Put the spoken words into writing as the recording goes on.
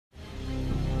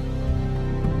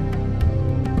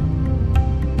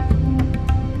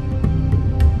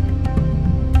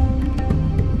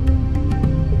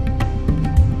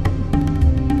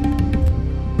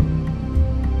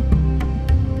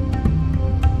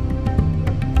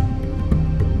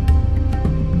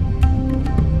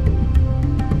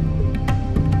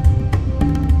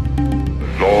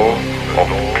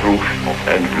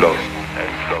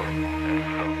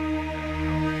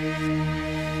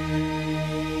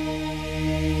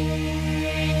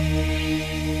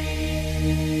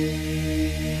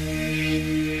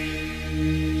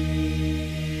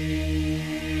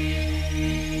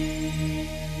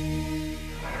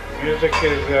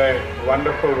is a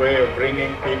wonderful way of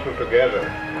bringing people together,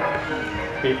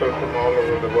 people from all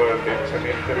over the world. It's an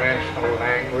international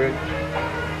language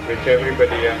which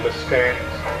everybody understands,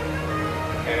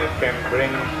 and it can bring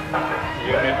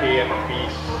unity and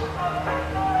peace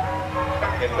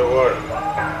in the world.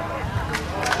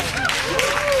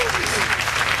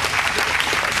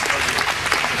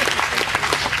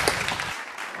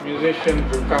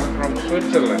 Musicians who come from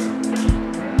Switzerland,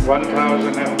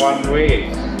 1001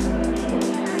 Ways.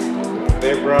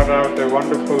 They brought out a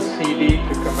wonderful CD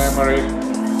to commemorate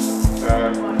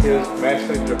his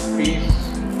message of peace.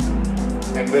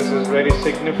 And this is very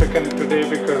significant today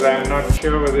because I'm not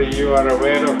sure whether you are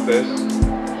aware of this,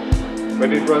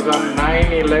 but it was on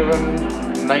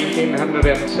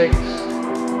 9/11/1906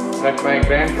 that my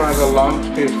grandfather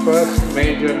launched his first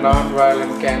major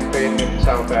non-violent campaign in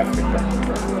South Africa.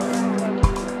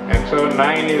 And so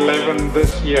 9/11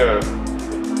 this year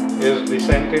is the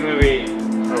centenary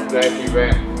of that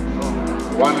event.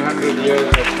 100 years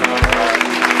of non-violence.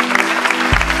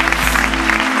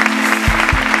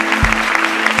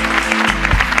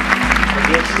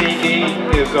 This CD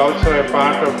is also a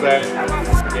part of that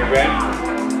event.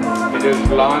 It is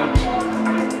launched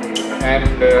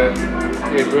and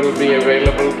it will be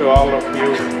available to all of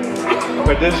you.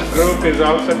 But this group is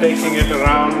also taking it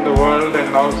around the world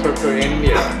and also to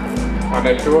India, on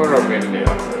a tour of India.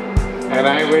 And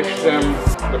I wish them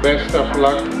the best of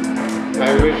luck.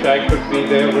 I wish I could be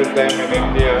there with them in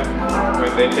India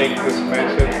when they take this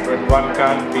message, but one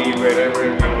can't be wherever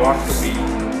you want to be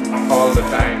all the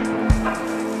time.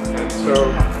 And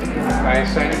so I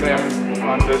send them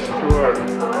on this tour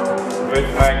with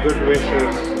my good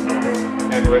wishes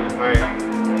and with my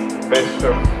best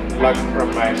of luck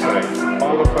from my side.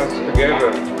 All of us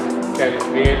together can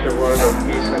create a world of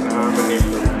peace and harmony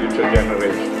for future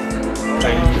generations.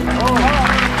 Thank you.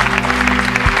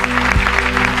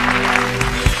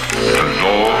 The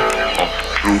law of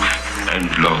truth and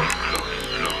love.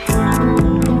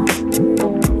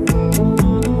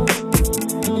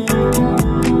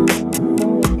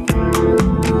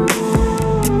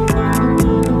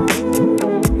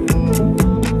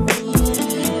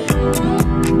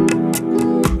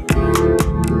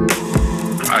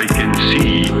 I can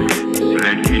see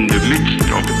that in the midst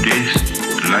of death,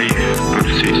 life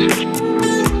persists.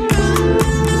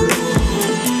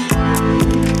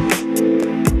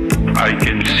 I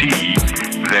can see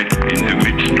that in the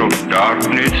midst of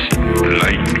darkness,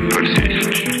 light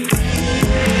persists.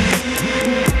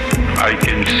 I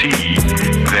can see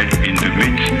that in the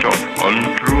midst of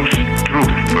untruth,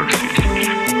 truth persists.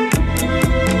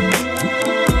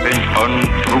 An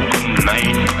unbroken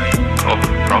line of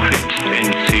prophets and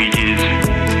sages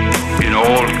in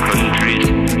all countries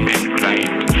and climes.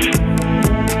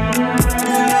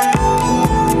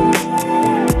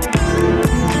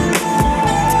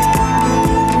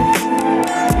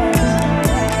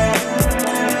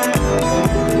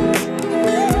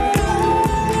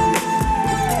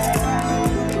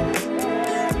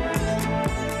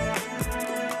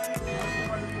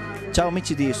 Ciao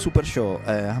amici di Super Show,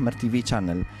 Hammer TV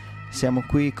Channel. Siamo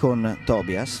qui con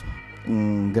Tobias,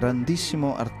 un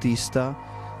grandissimo artista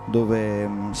dove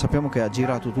sappiamo che ha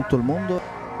girato tutto il mondo.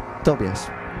 Tobias,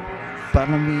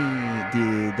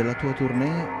 parlami della tua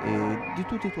tournée e di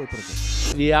tutti i tuoi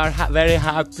progetti. We are very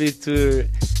happy to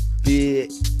be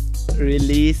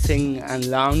releasing and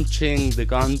launching the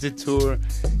Gandhi-Tour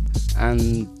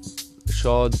and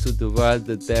show to the world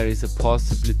that there is a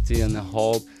possibility and a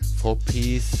hope for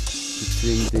peace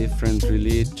between different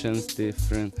religions,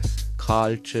 different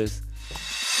cultures.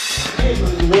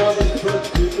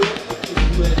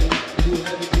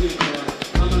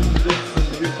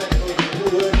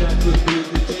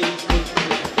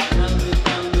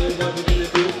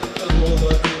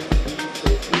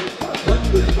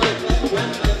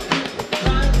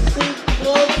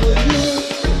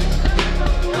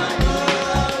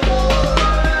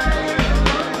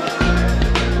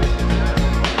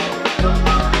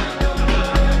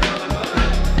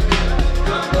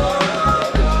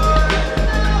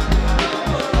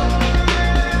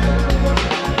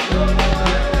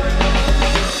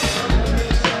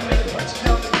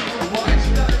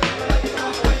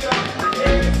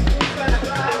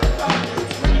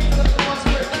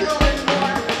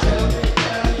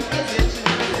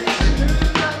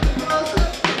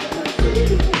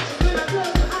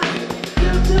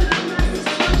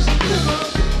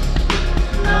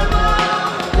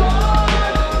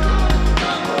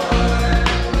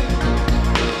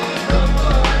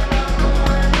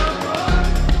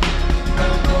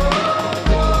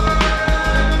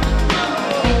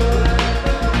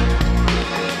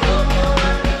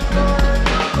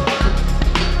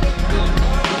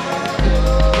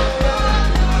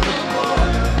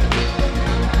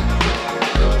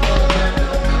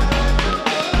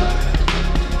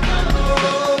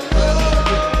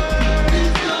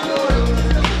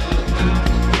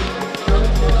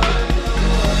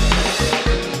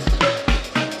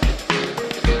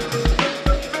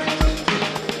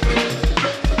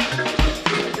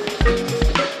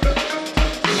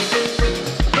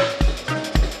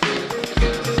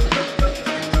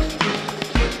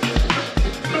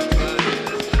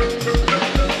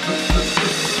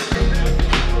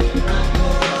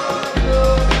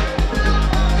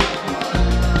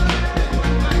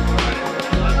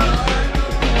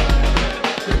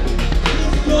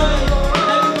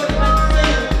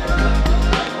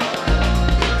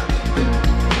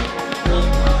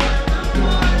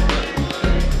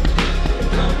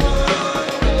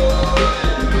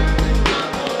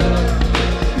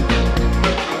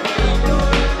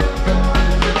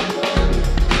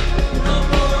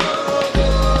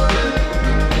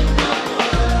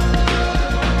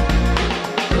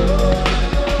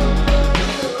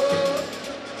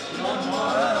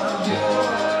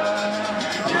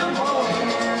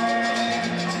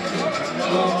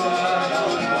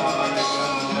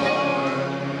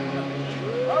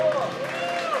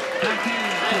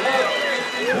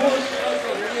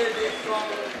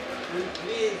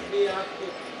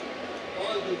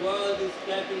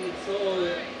 saw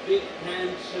a big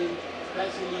tension,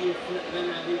 especially when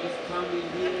I was coming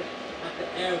here at the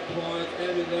airport,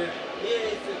 everywhere. Here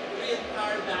is a real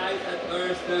paradise at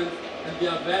Earthdance, and we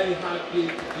are very happy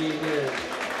to be here.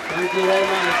 Thank you very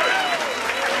much.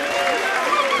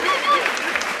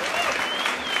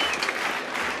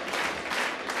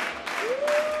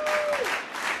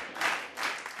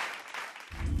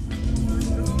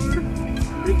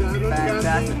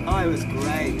 Fantastic. Oh, it was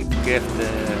great. Give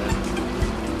the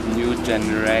new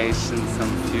generation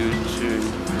some future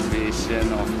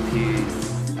vision of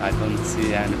peace. I don't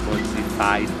see anybody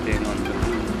fighting on the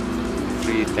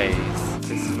 3 days.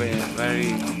 It's a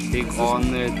very big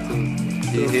honor to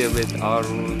be here with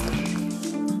Arun.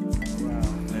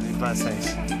 Many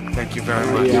blessings. Thank you very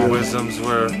much. Your wisdoms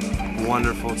were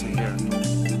wonderful to hear.